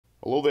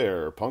Hello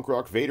there, Punk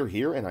Rock Vader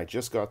here, and I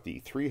just got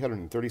the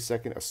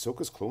 332nd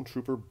Ahsoka's Clone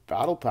Trooper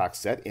Battle Pack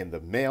set in the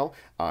mail.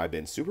 I've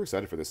been super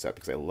excited for this set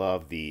because I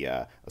love the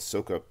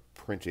Ahsoka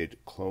printed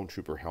Clone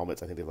Trooper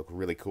helmets. I think they look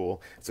really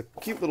cool. It's a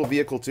cute little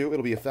vehicle too.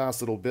 It'll be a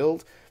fast little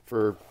build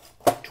for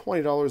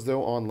 $20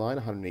 though online,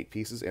 108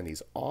 pieces, and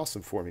these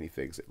awesome 4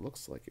 minifigs. It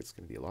looks like it's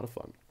going to be a lot of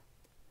fun.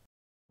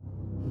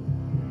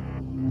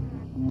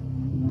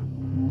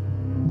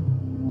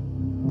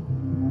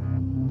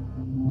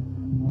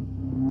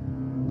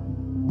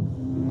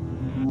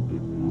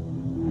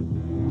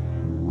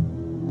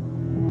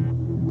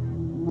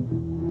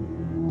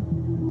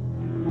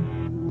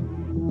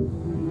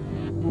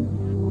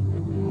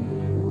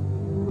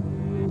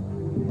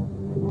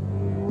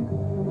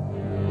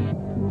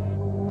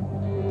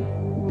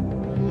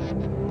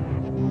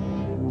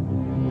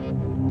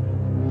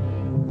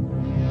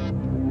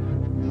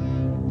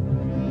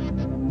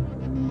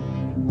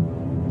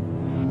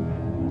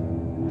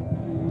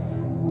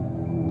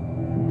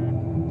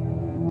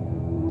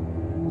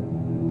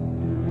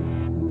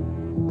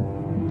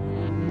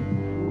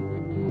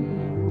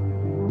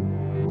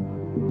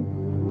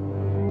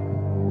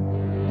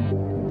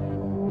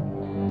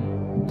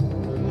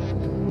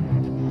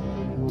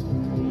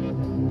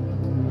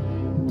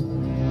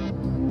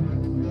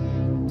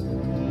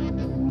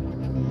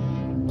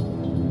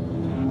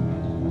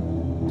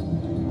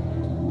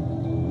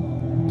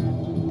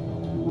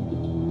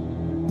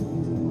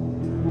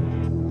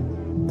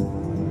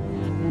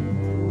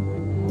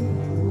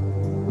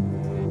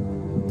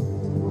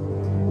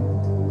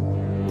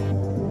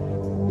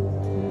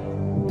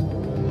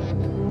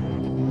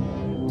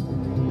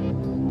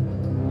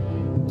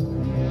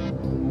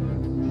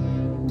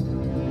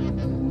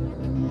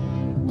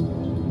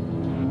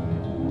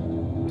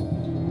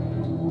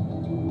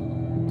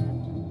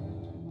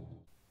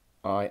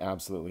 I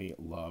absolutely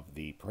love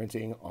the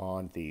printing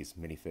on these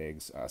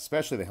minifigs,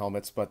 especially the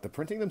helmets, but the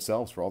printing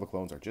themselves for all the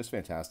clones are just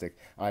fantastic.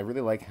 I really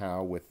like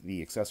how with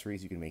the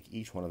accessories you can make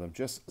each one of them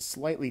just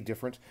slightly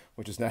different,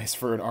 which is nice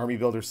for an army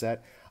builder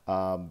set.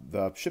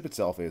 The ship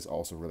itself is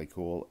also really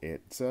cool.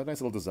 It's a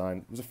nice little design.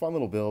 It was a fun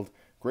little build,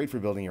 great for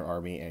building your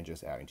army and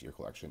just adding to your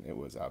collection. It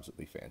was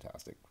absolutely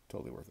fantastic.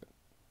 Totally worth it.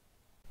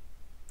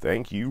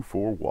 Thank you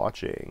for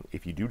watching.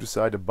 If you do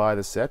decide to buy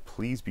the set,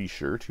 please be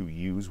sure to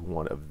use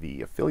one of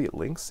the affiliate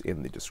links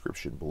in the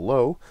description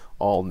below.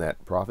 All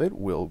net profit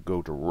will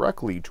go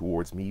directly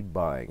towards me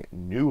buying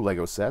new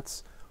LEGO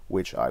sets,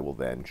 which I will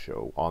then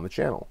show on the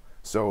channel.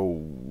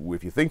 So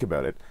if you think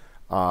about it,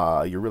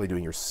 you're really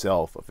doing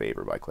yourself a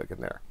favor by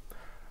clicking there.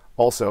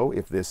 Also,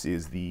 if this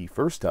is the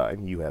first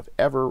time you have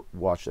ever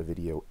watched a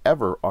video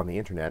ever on the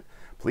internet,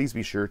 please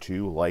be sure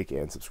to like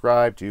and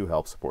subscribe to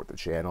help support the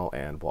channel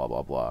and blah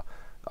blah blah.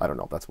 I don't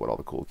know, that's what all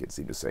the cool kids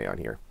seem to say on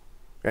here.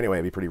 Anyway,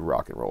 it'd be pretty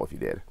rock and roll if you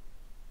did.